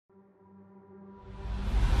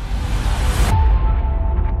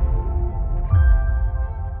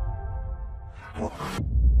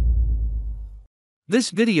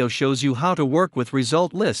This video shows you how to work with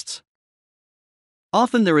result lists.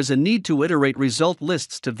 Often there is a need to iterate result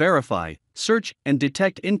lists to verify, search, and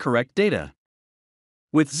detect incorrect data.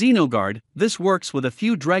 With XenoGuard, this works with a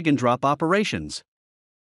few drag-and-drop operations.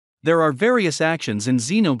 There are various actions in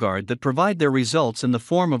XenoGuard that provide their results in the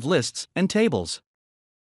form of lists and tables.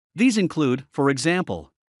 These include, for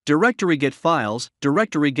example, directory get files,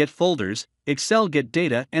 directory get folders, Excel get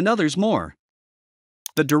data, and others more.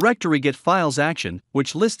 The directory get files action,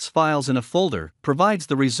 which lists files in a folder, provides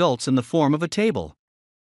the results in the form of a table.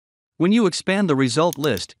 When you expand the result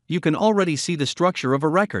list, you can already see the structure of a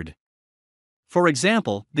record. For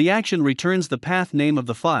example, the action returns the path name of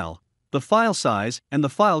the file size, and the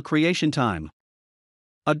file creation time.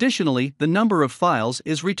 Additionally, the number of files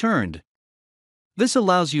is returned. This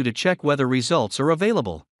allows you to check whether results are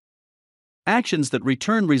available. Actions that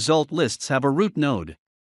return result lists have a root node.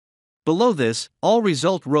 Below this, all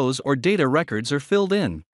result rows or data records are filled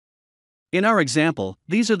in. In our example,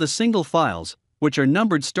 these are the single files, which are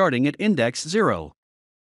numbered starting at index 0.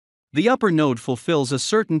 The upper node fulfills a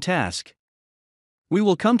certain task. We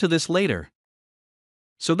will come to this later.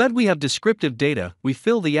 So that we have descriptive data, we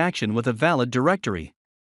fill the action with a valid directory.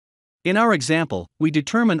 In our example, we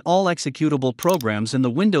determine all executable programs in the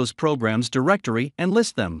Windows Programs directory and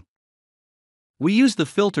list them. We use the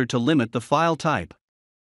filter to limit the file type.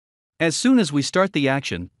 As soon as we start the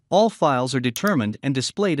action, all files are determined and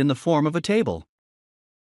displayed in the form of a table.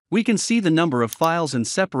 We can see the number of files and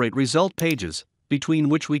separate result pages, between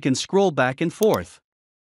which we can scroll back and forth.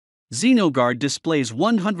 XenoGuard displays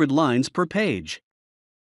 100 lines per page.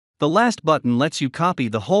 The last button lets you copy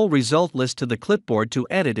the whole result list to the clipboard to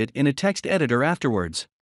edit it in a text editor afterwards.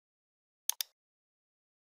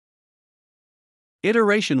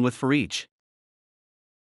 Iteration with for each.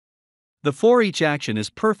 The for each action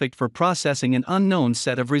is perfect for processing an unknown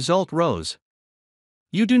set of result rows.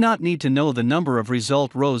 You do not need to know the number of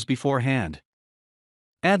result rows beforehand.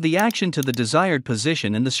 Add the action to the desired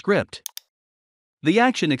position in the script. The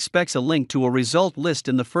action expects a link to a result list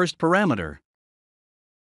in the first parameter.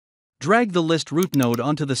 Drag the list root node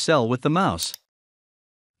onto the cell with the mouse.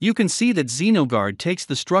 You can see that XenoGuard takes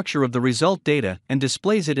the structure of the result data and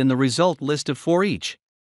displays it in the result list of for each.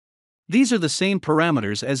 These are the same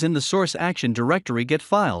parameters as in the source action directory get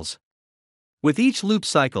files. With each loop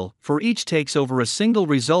cycle, for each takes over a single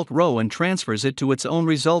result row and transfers it to its own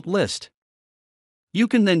result list. You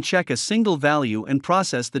can then check a single value and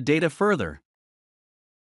process the data further.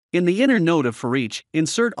 In the inner node of for each,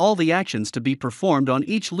 insert all the actions to be performed on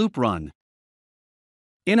each loop run.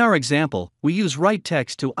 In our example, we use write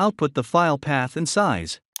text to output the file path and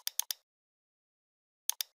size.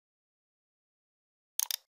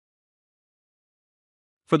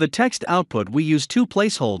 For the text output, we use two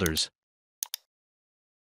placeholders.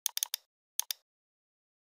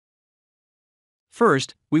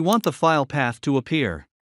 First, we want the file path to appear.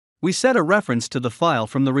 We set a reference to the file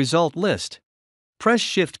from the result list. Press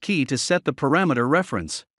Shift key to set the parameter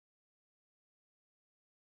reference.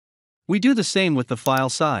 We do the same with the file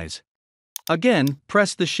size. Again,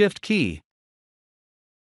 press the Shift key.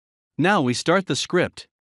 Now we start the script.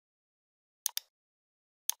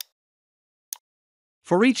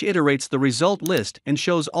 For each iterates the result list and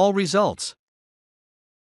shows all results.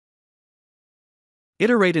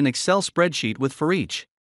 Iterate an Excel spreadsheet with for each.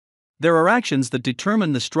 There are actions that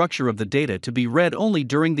determine the structure of the data to be read only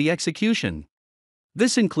during the execution.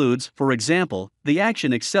 This includes, for example, the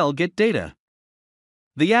action Excel get data.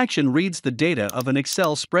 The action reads the data of an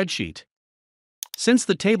Excel spreadsheet. Since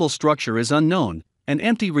the table structure is unknown, an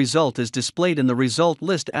empty result is displayed in the result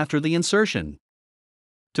list after the insertion.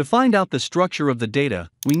 To find out the structure of the data,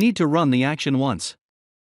 we need to run the action once.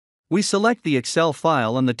 We select the Excel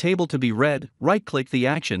file on the table to be read, right-click the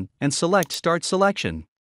action, and select Start Selection.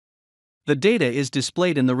 The data is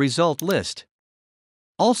displayed in the result list.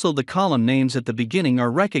 Also, the column names at the beginning are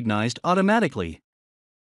recognized automatically.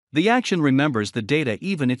 The action remembers the data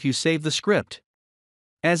even if you save the script.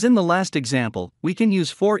 As in the last example, we can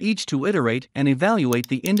use for each to iterate and evaluate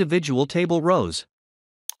the individual table rows.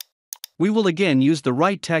 We will again use the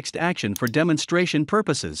write text action for demonstration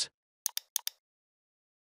purposes.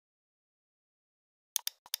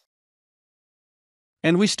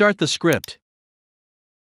 And we start the script.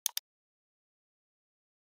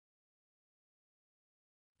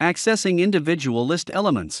 Accessing individual list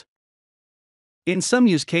elements. In some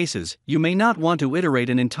use cases, you may not want to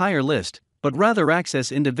iterate an entire list, but rather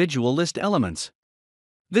access individual list elements.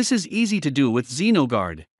 This is easy to do with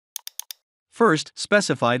XenoGuard. First,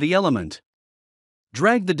 specify the element.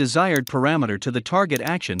 Drag the desired parameter to the target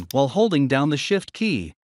action while holding down the Shift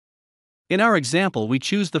key. In our example, we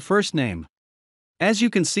choose the first name. As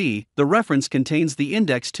you can see, the reference contains the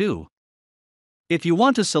index too. If you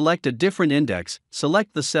want to select a different index,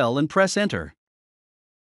 select the cell and press Enter.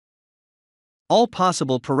 All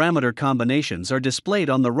possible parameter combinations are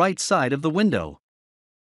displayed on the right side of the window.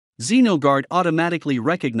 XenoGuard automatically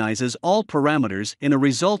recognizes all parameters in a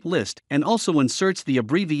result list and also inserts the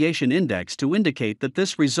abbreviation index to indicate that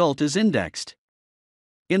this result is indexed.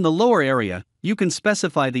 In the lower area, you can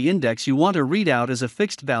specify the index you want to read out as a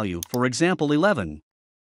fixed value, for example 11.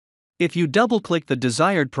 If you double-click the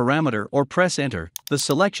desired parameter or press Enter, the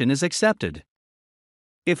selection is accepted.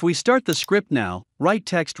 If we start the script now, write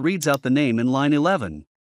text reads out the name in line 11.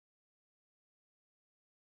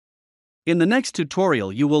 In the next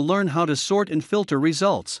tutorial you will learn how to sort and filter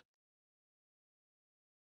results.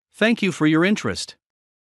 Thank you for your interest.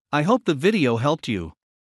 I hope the video helped you.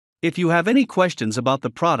 If you have any questions about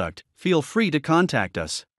the product, feel free to contact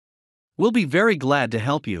us. We'll be very glad to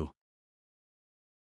help you.